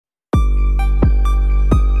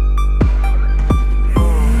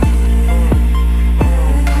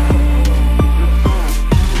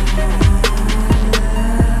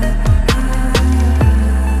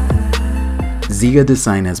Ciga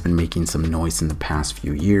Design has been making some noise in the past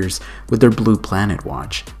few years with their Blue Planet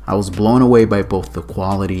watch. I was blown away by both the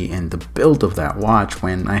quality and the build of that watch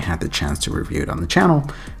when I had the chance to review it on the channel,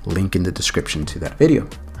 link in the description to that video.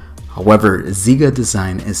 However, Ciga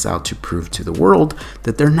Design is out to prove to the world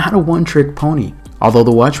that they're not a one-trick pony. Although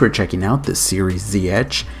the watch we're checking out, the Series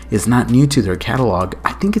ZH, is not new to their catalog,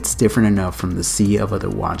 I think it's different enough from the sea of other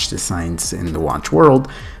watch designs in the watch world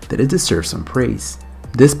that it deserves some praise.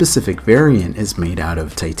 This specific variant is made out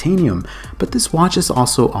of titanium, but this watch is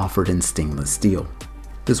also offered in stainless steel.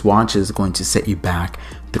 This watch is going to set you back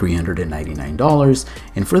 $399,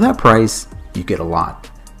 and for that price, you get a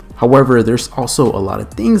lot. However, there's also a lot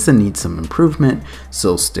of things that need some improvement,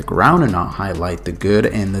 so stick around and I'll highlight the good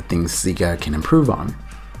and the things Ciga can improve on.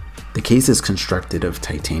 The case is constructed of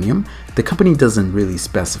titanium. The company doesn't really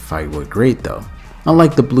specify what grade though.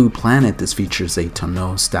 Unlike the Blue Planet, this features a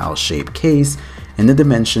tonneau style shaped case, and the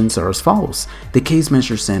dimensions are as follows. The case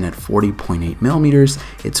measures in at 40.8 millimeters.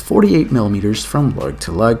 It's 48 millimeters from lug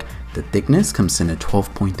to lug. The thickness comes in at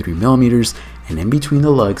 12.3 millimeters, and in between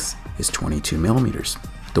the lugs is 22 millimeters.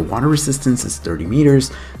 The water resistance is 30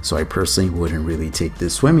 meters, so I personally wouldn't really take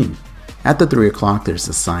this swimming. At the 3 o'clock, there's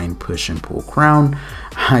a sign push and pull crown.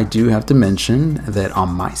 I do have to mention that on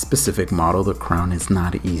my specific model, the crown is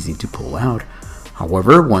not easy to pull out.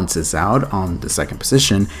 However, once it's out on the second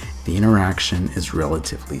position, the interaction is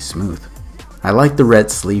relatively smooth. I like the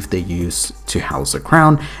red sleeve they use to house the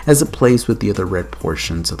crown as it plays with the other red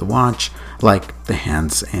portions of the watch, like the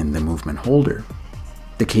hands and the movement holder.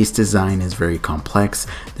 The case design is very complex.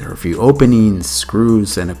 There are a few openings,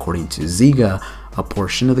 screws, and according to Ciga, a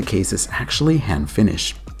portion of the case is actually hand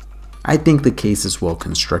finished. I think the case is well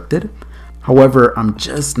constructed. However, I'm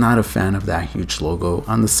just not a fan of that huge logo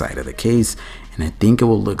on the side of the case, and I think it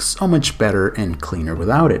will look so much better and cleaner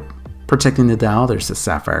without it. Protecting the dial, there's a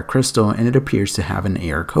sapphire crystal and it appears to have an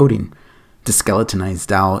air coating. The skeletonized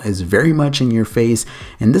dial is very much in your face,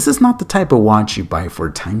 and this is not the type of watch you buy for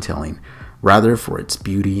time telling, rather for its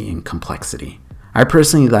beauty and complexity. I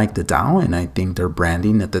personally like the dial, and I think their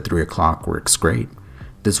branding at the 3 o'clock works great.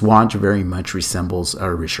 This watch very much resembles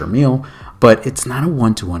a Richard Mille, but it's not a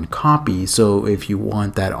one-to-one copy, so if you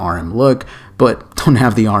want that RM look but don't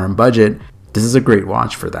have the RM budget, this is a great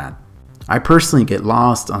watch for that. I personally get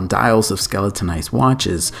lost on dials of skeletonized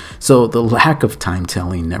watches, so the lack of time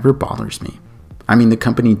telling never bothers me. I mean, the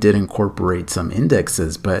company did incorporate some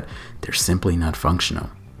indexes, but they're simply not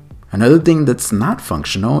functional. Another thing that's not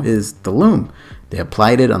functional is the lume. They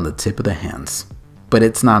applied it on the tip of the hands. But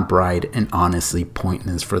it's not bright and honestly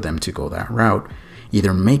pointless for them to go that route.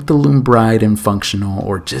 Either make the lume bright and functional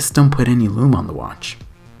or just don't put any lume on the watch.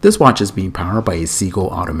 This watch is being powered by a Ciga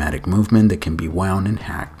automatic movement that can be wound and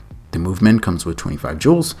hacked. The movement comes with 25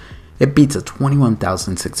 joules. It beats at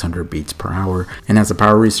 21,600 beats per hour and has a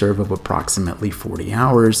power reserve of approximately 40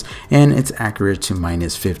 hours, and it's accurate to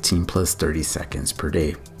 -15 plus 30 seconds per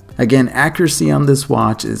day. Again, accuracy on this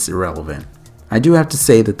watch is irrelevant. I do have to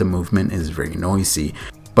say that the movement is very noisy,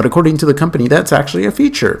 but according to the company, that's actually a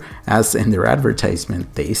feature, as in their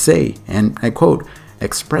advertisement they say, and I quote,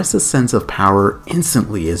 "Express a sense of power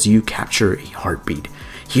instantly as you capture a heartbeat.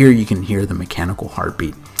 Here you can hear the mechanical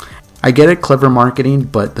heartbeat." I get it, clever marketing,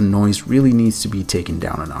 but the noise really needs to be taken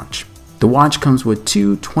down a notch. The watch comes with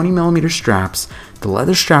two 20mm straps. The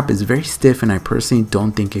leather strap is very stiff, and I personally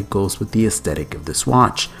don't think it goes with the aesthetic of this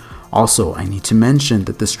watch. Also, I need to mention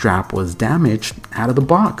that the strap was damaged out of the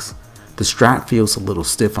box. The strap feels a little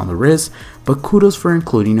stiff on the wrist, but kudos for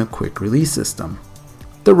including a quick release system.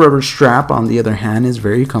 The rubber strap, on the other hand, is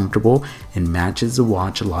very comfortable and matches the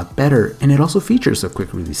watch a lot better, and it also features a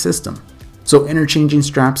quick release system. So interchanging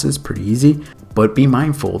straps is pretty easy, but be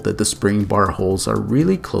mindful that the spring bar holes are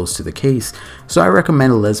really close to the case, so I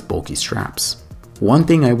recommend less bulky straps. One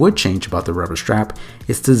thing I would change about the rubber strap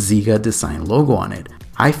is the Ciga Design logo on it.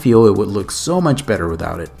 I feel it would look so much better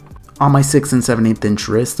without it. On my 6 7/8 inch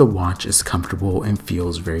wrist, the watch is comfortable and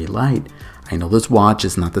feels very light. I know this watch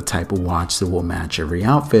is not the type of watch that will match every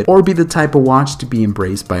outfit or be the type of watch to be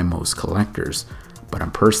embraced by most collectors, but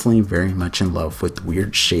I'm personally very much in love with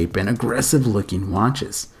weird shape and aggressive looking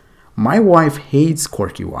watches. My wife hates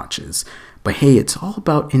quirky watches, but hey, it's all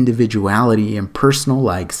about individuality and personal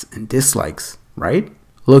likes and dislikes, right?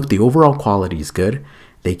 Look, the overall quality is good.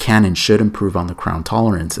 They can and should improve on the crown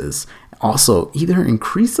tolerances. Also, either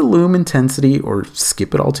increase the lume intensity or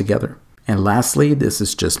skip it altogether. And lastly, this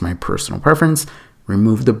is just my personal preference,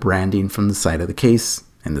 remove the branding from the side of the case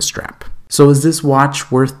and the strap. So is this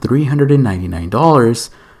watch worth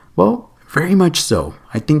 $399? Well, very much so.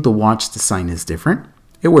 I think the watch design is different.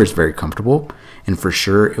 It wears very comfortable, and for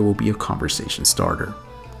sure it will be a conversation starter.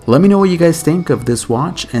 Let me know what you guys think of this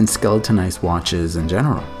watch and skeletonized watches in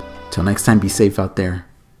general. Till next time, be safe out there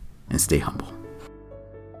and stay humble.